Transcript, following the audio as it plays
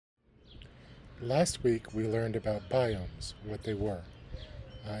Last week we learned about biomes, what they were,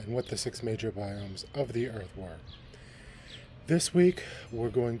 and what the six major biomes of the Earth were. This week we're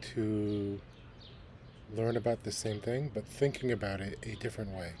going to learn about the same thing, but thinking about it a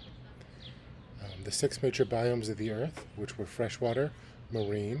different way. The six major biomes of the Earth, which were freshwater,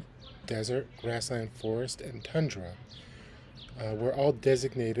 marine, desert, grassland, forest, and tundra, were all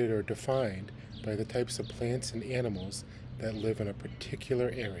designated or defined by the types of plants and animals that live in a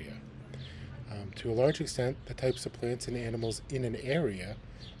particular area. To a large extent, the types of plants and animals in an area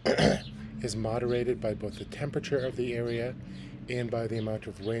is moderated by both the temperature of the area and by the amount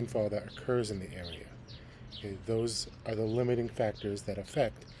of rainfall that occurs in the area. Okay, those are the limiting factors that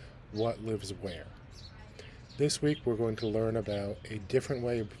affect what lives where. This week we're going to learn about a different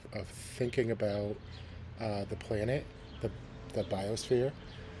way of thinking about the planet, the biosphere,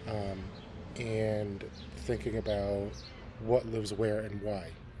 and thinking about what lives where and why.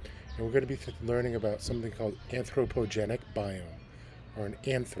 And we're going to be learning about something called anthropogenic biome, or an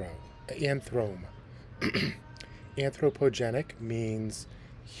anthrome. Anthropogenic means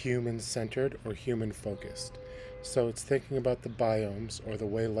human-centered or human-focused. So it's thinking about the biomes, or the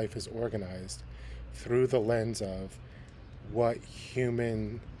way life is organized, through the lens of what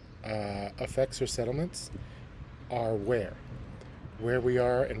human effects or settlements are where. Where we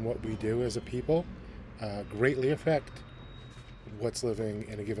are and what we do as a people greatly affect what's living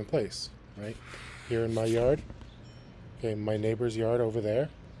in a given place, right? Here in my yard, okay, my neighbor's yard over there,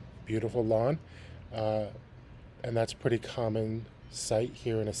 beautiful lawn, and that's a pretty common sight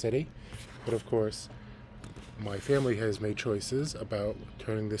here in a city. But of course, my family has made choices about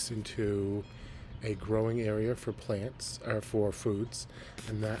turning this into a growing area for plants, or for foods,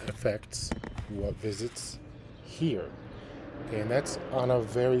 and that affects what visits here. Okay, and that's on a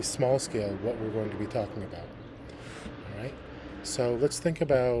very small scale what we're going to be talking about. All right, so let's think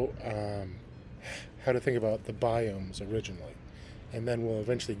about how to think about the biomes originally, and then we'll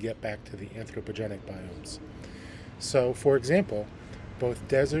eventually get back to the anthropogenic biomes. So, for example, both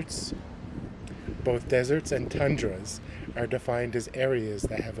deserts and tundras are defined as areas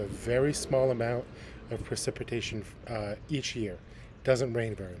that have a very small amount of precipitation each year. It doesn't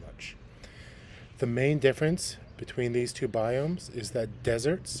rain very much. The main difference between these two biomes is that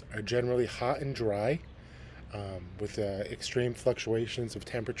deserts are generally hot and dry, with extreme fluctuations of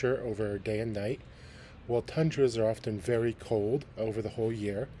temperature over day and night, while tundras are often very cold over the whole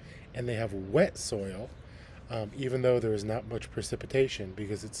year, and they have wet soil, even though there is not much precipitation.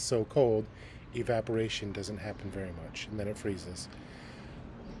 Because it's so cold, evaporation doesn't happen very much, and then it freezes.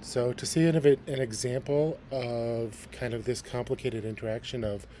 So to see an example of kind of this complicated interaction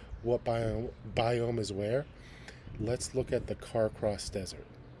of what biome is where, let's look at the Carcross Desert.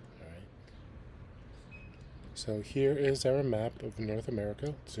 All right. So here is our map of North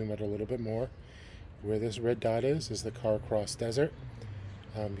America. Zoom out a little bit more. Where this red dot is the Carcross Desert.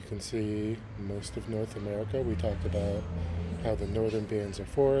 You can see most of North America. We talked about how the northern bands are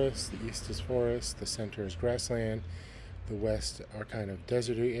forests, the east is forest, the center is grassland, the west are kind of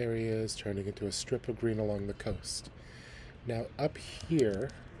deserty areas turning into a strip of green along the coast. Now up here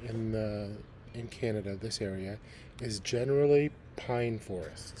in Canada, this area is generally pine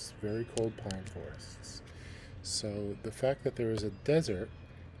forests, very cold pine forests. So the fact that there is a desert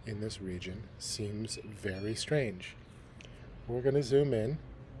in this region seems very strange. We're going to zoom in,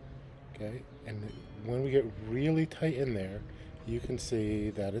 okay, and when we get really tight in there, you can see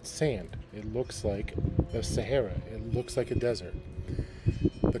that it's sand. It looks like the Sahara. It looks like a desert.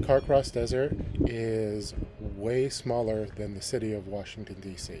 The Carcross Desert is way smaller than the city of Washington,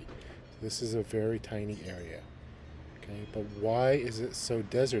 D.C. This is a very tiny area. Okay, but why is it so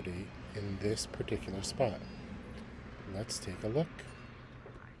deserty in this particular spot? Let's take a look.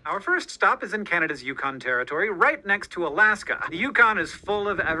 Our first stop is in Canada's Yukon Territory, right next to Alaska. The Yukon is full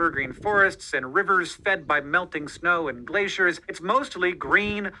of evergreen forests and rivers fed by melting snow and glaciers. It's mostly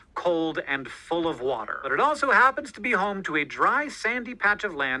green, cold, and full of water. But it also happens to be home to a dry, sandy patch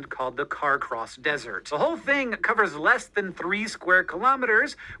of land called the Carcross Desert. The whole thing covers less than 3 square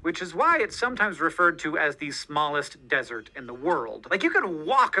kilometers, which is why it's sometimes referred to as the smallest desert in the world. Like, you could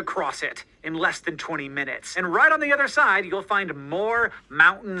walk across it in less than 20 minutes. And right on the other side, you'll find more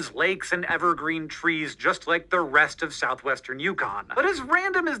mountains, lakes, and evergreen trees, just like the rest of southwestern Yukon. But as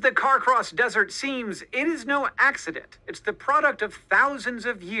random as the Carcross Desert seems, it is no accident. It's the product of thousands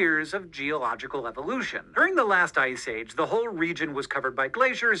of years of geological evolution. During the last ice age, the whole region was covered by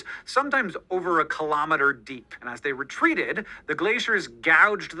glaciers, sometimes over a kilometer deep. And as they retreated, the glaciers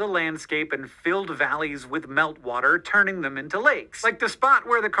gouged the landscape and filled valleys with meltwater, turning them into lakes. Like the spot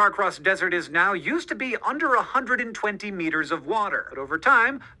where the Carcross Desert is now used to be under 120 meters of water. But over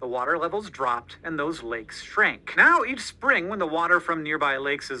time, the water levels dropped and those lakes shrank. Now, each spring, when the water from nearby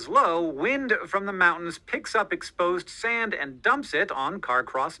lakes is low, wind from the mountains picks up exposed sand and dumps it on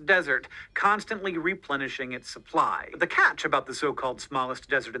Carcross Desert, constantly replenishing its supply. The catch about the so-called smallest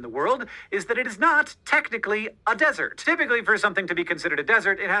desert in the world is that it is not technically a desert. Typically, for something to be considered a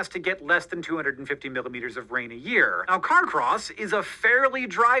desert, it has to get less than 250 millimeters of rain a year. Now, Carcross is a fairly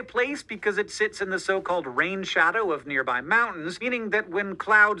dry place because it sits in the so-called rain shadow of nearby mountains, meaning that when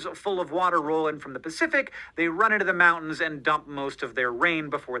clouds full of water roll in from the Pacific, they run into the mountains and dump most of their rain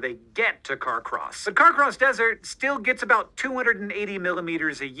before they get to Carcross. But Carcross Desert still gets about 280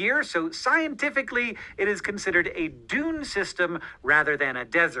 millimeters a year, so scientifically, it is considered a dune system rather than a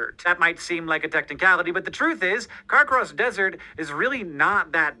desert. That might seem like a technicality, but the truth is, Carcross Desert is really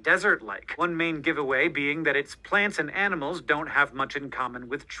not that desert-like. One main giveaway being that its plants and animals don't have much in common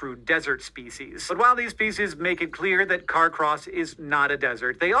with true desert species. But while these species make it clear that Carcross is not a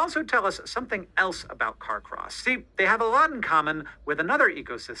desert, they also tell us something else about Carcross. See, they have a lot in common with another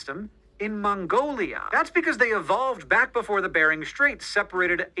ecosystem in Mongolia. That's because they evolved back before the Bering Strait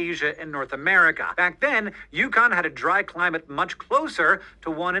separated Asia and North America. Back then, Yukon had a dry climate much closer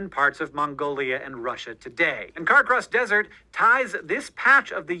to one in parts of Mongolia and Russia today. And Carcross Desert ties this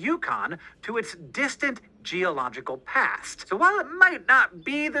patch of the Yukon to its distant geological past. So while it might not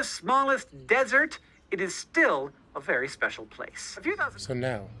be the smallest desert, it is still a very special place. So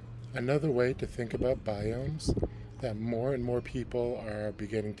now, another way to think about biomes that more and more people are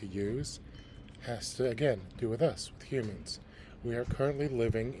beginning to use has to, again, do with us, with humans. We are currently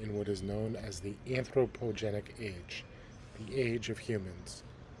living in what is known as the Anthropogenic age, the age of humans.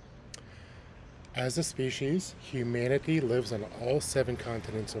 As a species, humanity lives on all 7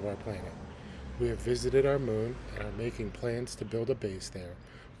 continents of our planet. We have visited our moon and are making plans to build a base there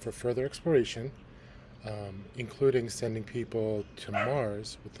for further exploration, including sending people to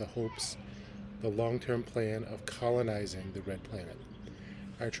Mars with the long-term plan of colonizing the red planet.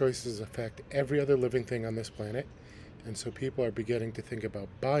 Our choices affect every other living thing on this planet, and so people are beginning to think about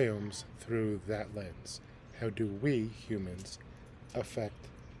biomes through that lens. How do we, humans, affect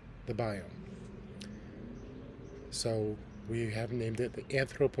the biome? So we have named it the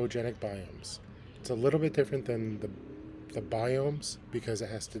Anthropogenic Biomes. It's a little bit different than the biomes because it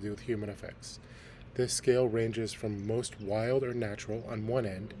has to do with human effects. This scale ranges from most wild or natural on one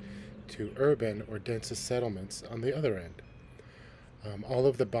end to urban or densest settlements on the other end. All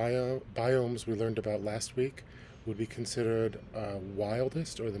of the biomes we learned about last week would be considered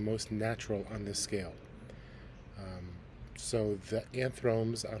wildest or the most natural on this scale. So the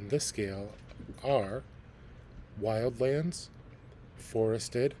anthromes on this scale are wildlands,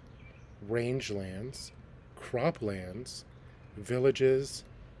 forested, rangelands, croplands, villages,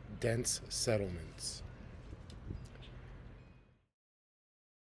 dense settlements.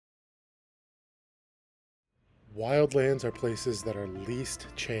 Wildlands are places that are least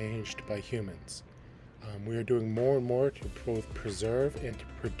changed by humans. We are doing more and more to both preserve and to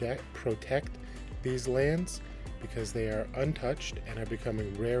protect these lands because they are untouched and are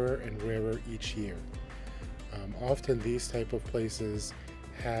becoming rarer and rarer each year. Often these type of places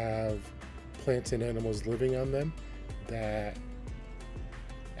have plants and animals living on them that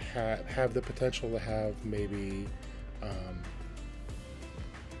have the potential to have maybe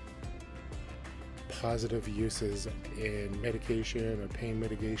positive uses in medication or pain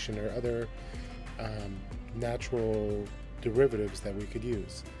mitigation or other natural derivatives that we could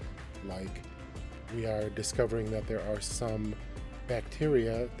use. Like, we are discovering that there are some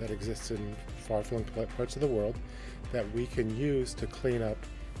bacteria that exist in far-flung parts of the world that we can use to clean up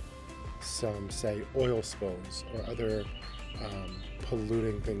some, say, oil spills or other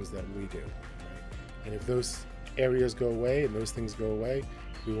polluting things that we do. Right? And if those areas go away and those things go away,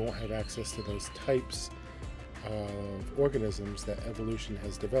 we won't have access to those types of organisms that evolution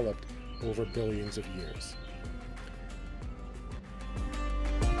has developed over billions of years.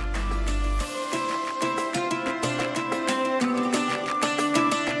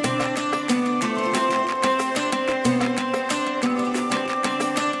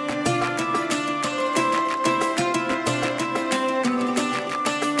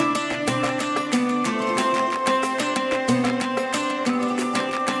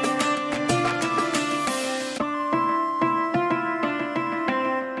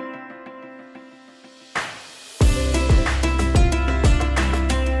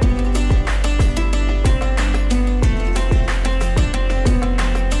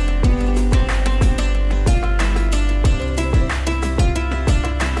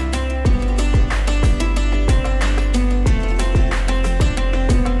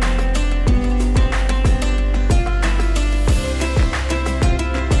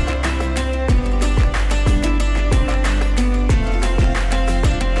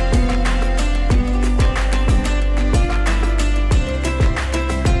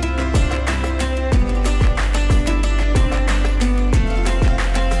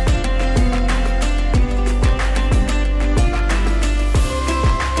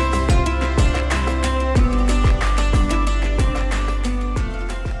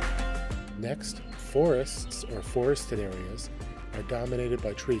 forested areas are dominated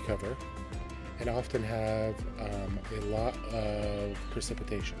by tree cover and often have a lot of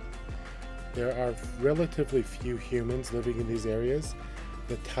precipitation. There are relatively few humans living in these areas.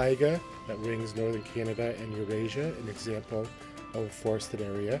 The taiga that rings northern Canada and Eurasia, an example of a forested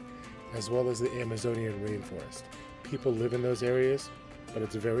area, as well as the Amazonian rainforest. People live in those areas, but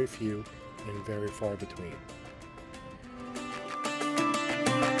it's very few and very far between.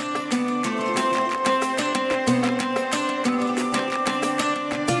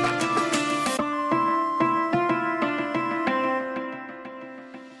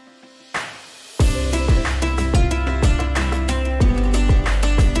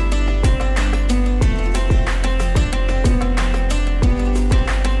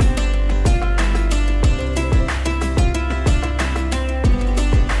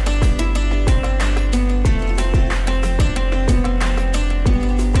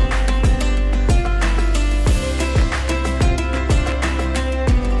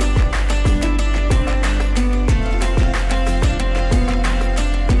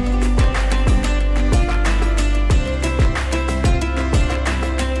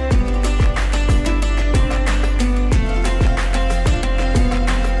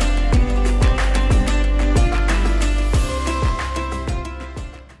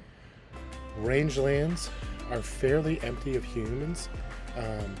 Rangelands are fairly empty of humans,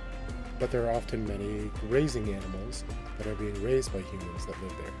 but there are often many grazing animals that are being raised by humans that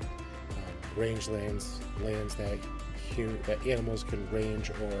live there. Rangelands, lands that animals can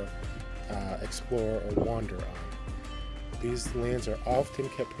range or explore or wander on. These lands are often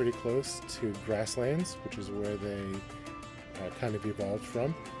kept pretty close to grasslands, which is where they kind of evolved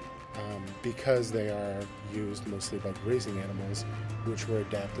from, because they are used mostly by grazing animals, which were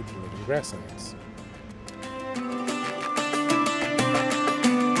adapted to live in grasslands.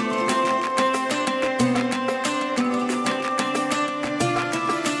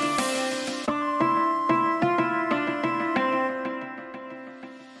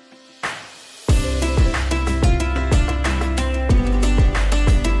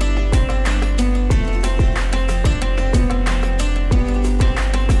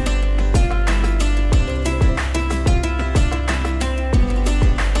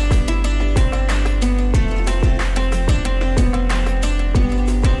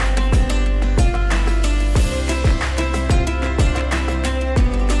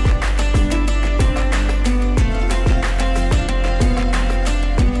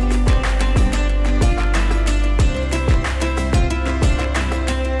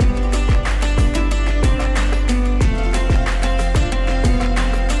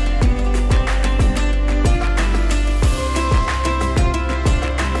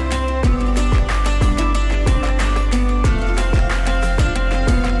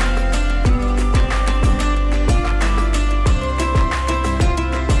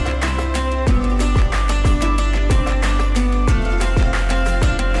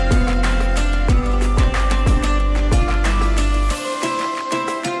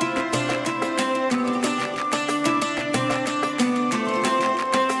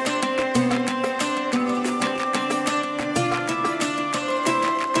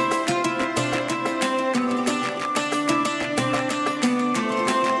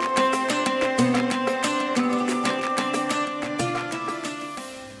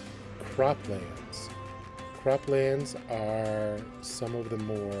 Croplands. Croplands are some of the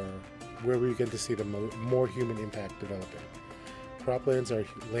where we get to see the more human impact developing. Croplands are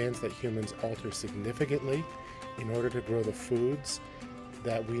lands that humans alter significantly in order to grow the foods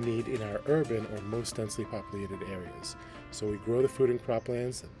that we need in our urban or most densely populated areas. So we grow the food in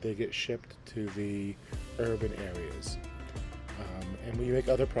croplands, they get shipped to the urban areas. And we make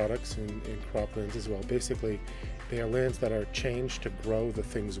other products in croplands as well. Basically, they are lands that are changed to grow the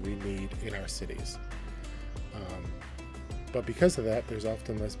things we need in our cities. But because of that, there's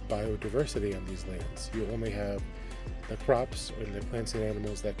often less biodiversity on these lands. You only have the crops and the plants and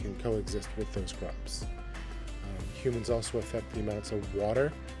animals that can coexist with those crops. Humans also affect the amounts of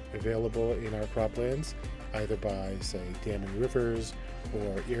water available in our croplands, either by, say, damming rivers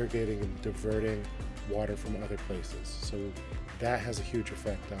or irrigating and diverting water from other places. So that has a huge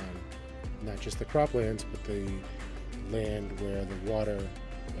effect on not just the croplands, but the land where the water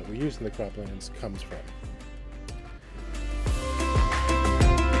that we use in the croplands comes from.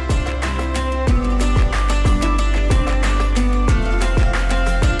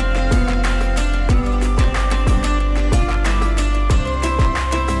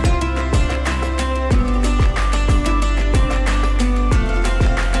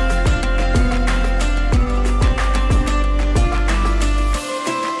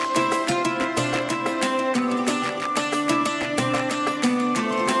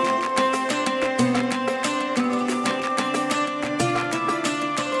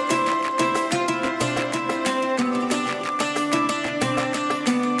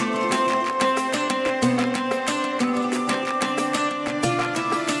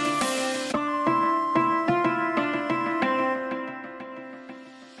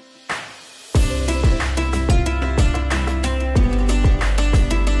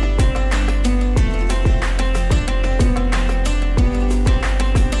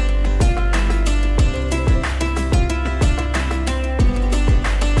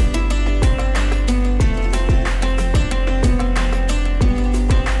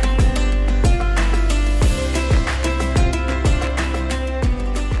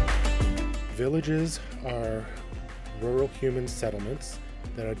 Villages are rural human settlements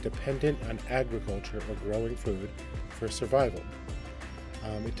that are dependent on agriculture or growing food for survival.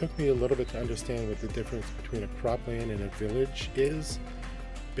 It took me a little bit to understand what the difference between a cropland and a village is.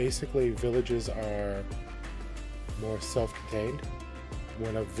 Basically, villages are more self-contained.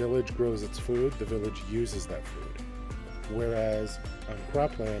 When a village grows its food, the village uses that food. Whereas on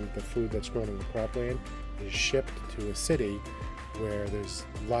cropland, the food that's grown in the cropland is shipped to a city where there's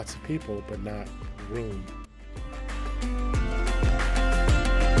lots of people but not room.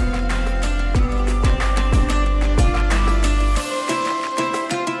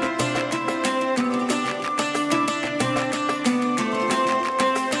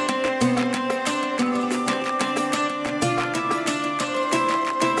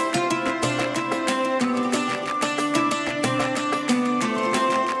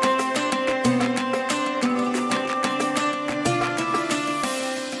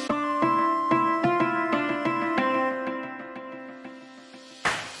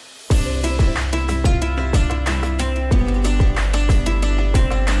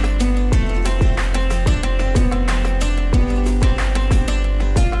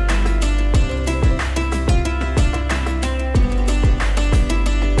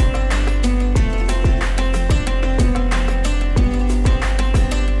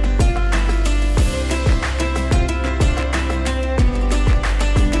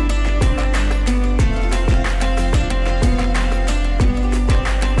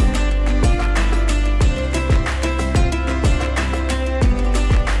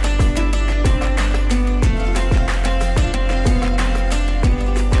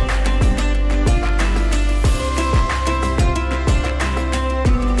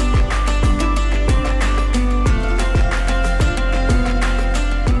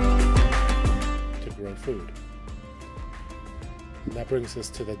 Food. And that brings us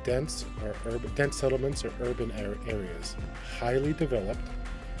to the dense settlements or urban areas, highly developed,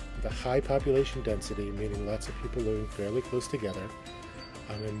 with a high population density, meaning lots of people living fairly close together.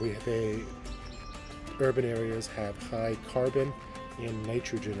 And urban areas have high carbon and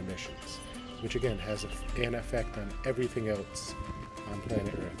nitrogen emissions, which again has an effect on everything else on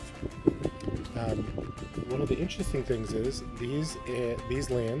planet Earth. One of the interesting things is these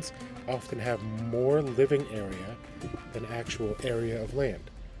lands often have more living area than actual area of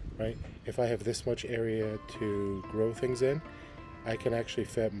land, right? If I have this much area to grow things in, I can actually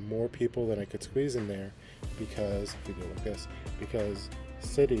fit more people than I could squeeze in there because, if we go like this, because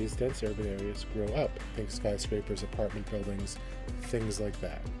cities, dense urban areas, grow up. Think skyscrapers, apartment buildings, things like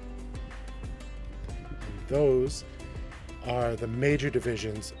that. And those are the major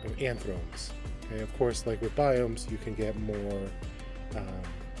divisions of anthromes. Okay, of course, like with biomes, you can get more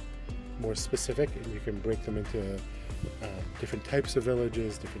specific, and you can break them into different types of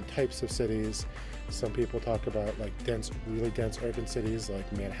villages, different types of cities. Some people talk about like really dense urban cities like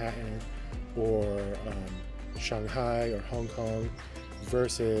Manhattan or Shanghai or Hong Kong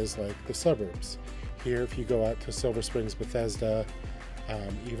versus like the suburbs. Here, if you go out to Silver Springs, Bethesda,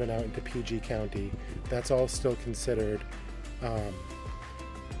 even out into PG County, that's all still considered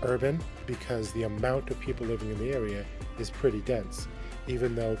urban because the amount of people living in the area is pretty dense,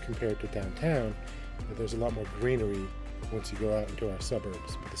 even though compared to downtown, there's a lot more greenery once you go out into our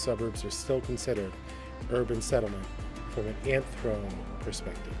suburbs. But the suburbs are still considered urban settlement from an anthrome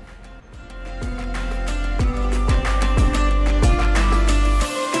perspective.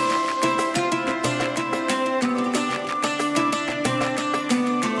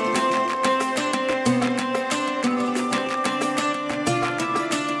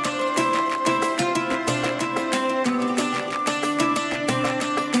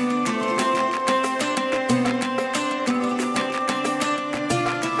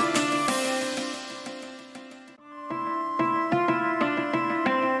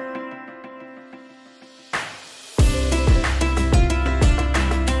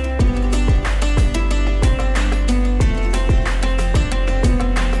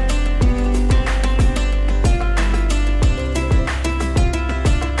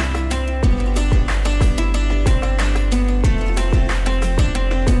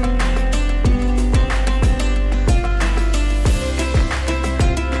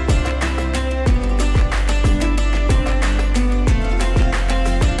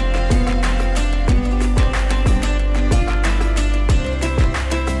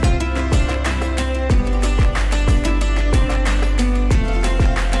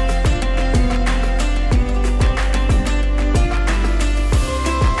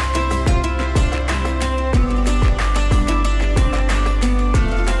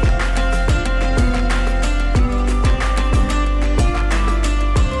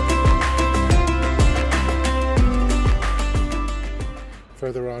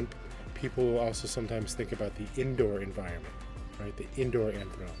 people also sometimes think about the indoor environment, right? The indoor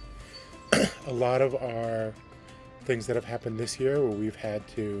anthrome. A lot of our things that have happened this year where we've had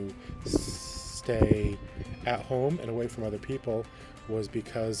to stay at home and away from other people was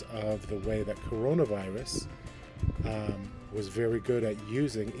because of the way that coronavirus was very good at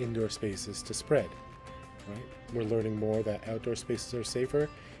using indoor spaces to spread, right? We're learning more that outdoor spaces are safer,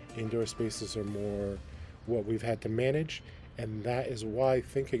 indoor spaces are more what we've had to manage, and that is why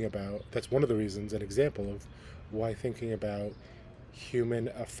that's one of the reasons, an example of why thinking about human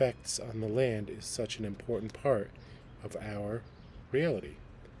effects on the land is such an important part of our reality.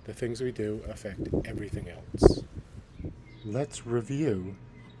 The things we do affect everything else. Let's review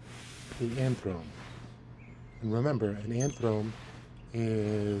the anthrome. And remember, an anthrome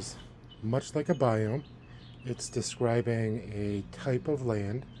is much like a biome. It's describing a type of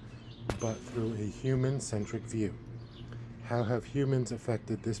land, but through a human-centric view. How have humans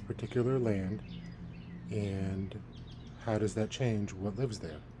affected this particular land, and how does that change what lives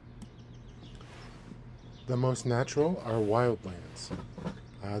there? The most natural are wildlands.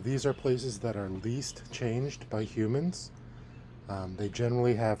 These are places that are least changed by humans. They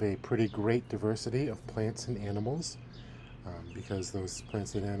generally have a pretty great diversity of plants and animals because those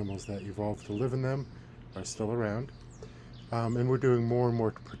plants and animals that evolved to live in them are still around. And we're doing more and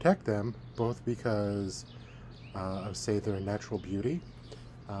more to protect them, both because of, say, their natural beauty.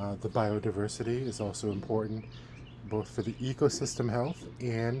 The biodiversity is also important both for the ecosystem health,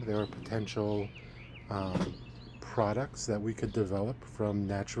 and there are potential products that we could develop from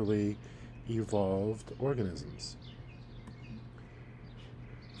naturally evolved organisms.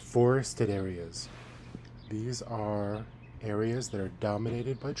 Forested areas. These are areas that are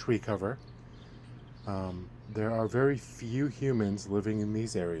dominated by tree cover. There are very few humans living in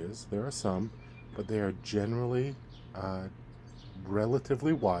these areas. There are some, but they are generally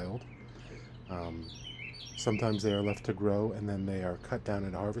relatively wild. Sometimes they are left to grow and then they are cut down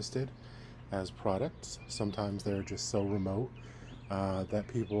and harvested as products. Sometimes they're just so remote that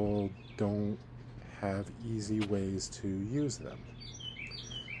people don't have easy ways to use them.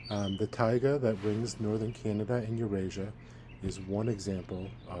 The taiga that rings northern Canada and Eurasia is one example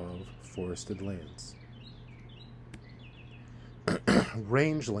of forested lands.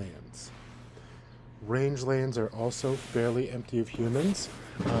 Rangelands. Rangelands are also fairly empty of humans,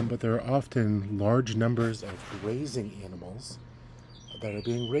 but there are often large numbers of grazing animals that are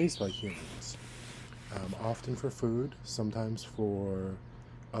being raised by humans, often for food, sometimes for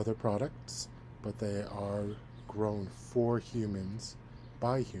other products, but they are grown for humans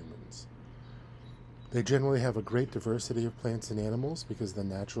by humans. They generally have a great diversity of plants and animals because the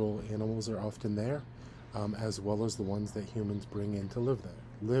natural animals are often there, as well as the ones that humans bring in to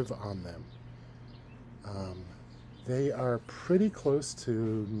live on them. They are pretty close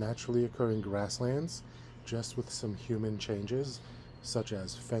to naturally occurring grasslands, just with some human changes, such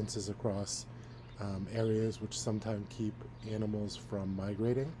as fences across areas which sometimes keep animals from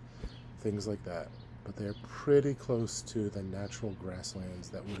migrating, things like that. But they're pretty close to the natural grasslands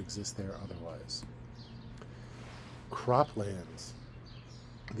that would exist there otherwise. Croplands.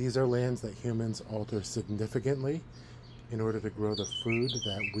 These are lands that humans alter significantly in order to grow the food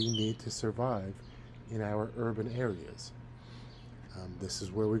that we need to survive in our urban areas. This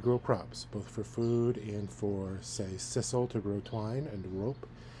is where we grow crops, both for food and for, say, sisal to grow twine and rope,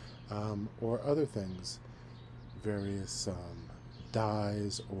 or other things, various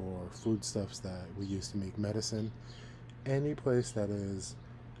dyes or foodstuffs that we use to make medicine. Any place that is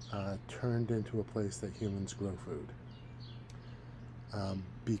turned into a place that humans grow food.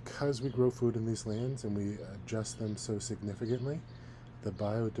 Because we grow food in these lands and we adjust them so significantly, the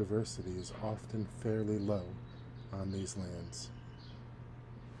biodiversity is often fairly low on these lands.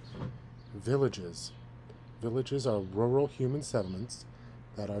 Villages. Villages are rural human settlements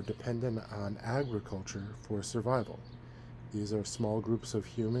that are dependent on agriculture for survival. These are small groups of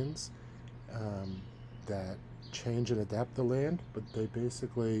humans that change and adapt the land, but they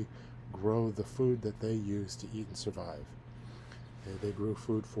basically grow the food that they use to eat and survive. They grow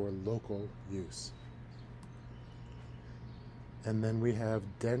food for local use. And then we have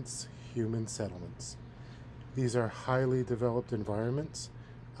dense human settlements. These are highly developed environments,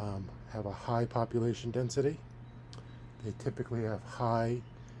 have a high population density. They typically have high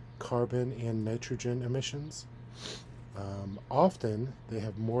carbon and nitrogen emissions. Often they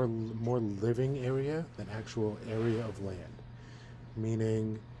have more living area than actual area of land.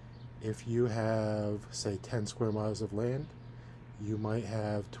 Meaning, if you have, say, 10 square miles of land, you might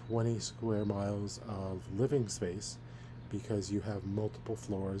have 20 square miles of living space because you have multiple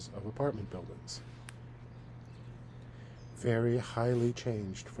floors of apartment buildings. very highly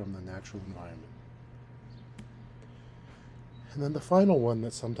changed from the natural environment. And then the final one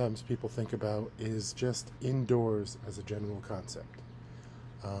that sometimes people think about is just indoors as a general concept.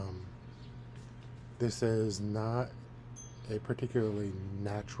 This is not a particularly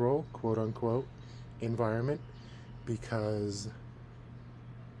natural, quote unquote, environment because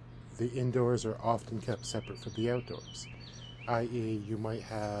the indoors are often kept separate from the outdoors, i.e., you might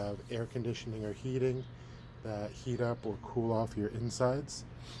have air conditioning or heating that heat up or cool off your insides,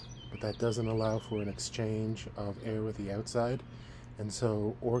 but that doesn't allow for an exchange of air with the outside. And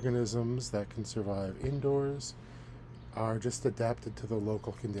so organisms that can survive indoors are just adapted to the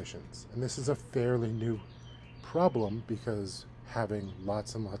local conditions. And this is a fairly new problem because having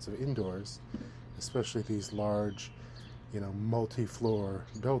lots and lots of indoors, especially these large, multi-floor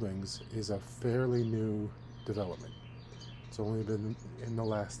buildings, is a fairly new development. It's only been in the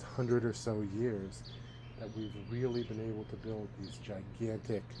last 100 or so years that we've really been able to build these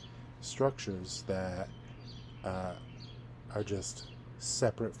gigantic structures that are just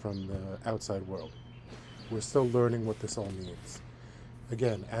separate from the outside world. We're still learning what this all means.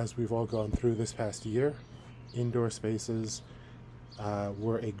 Again, as we've all gone through this past year, indoor spaces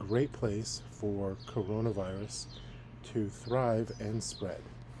were a great place for coronavirus to thrive and spread.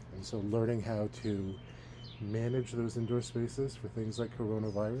 And so learning how to manage those indoor spaces for things like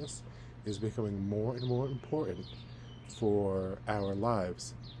coronavirus is becoming more and more important for our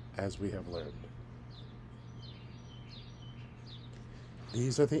lives as we have learned.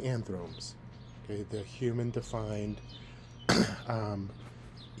 These are the anthromes, okay? The human-defined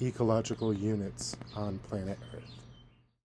ecological units on planet Earth.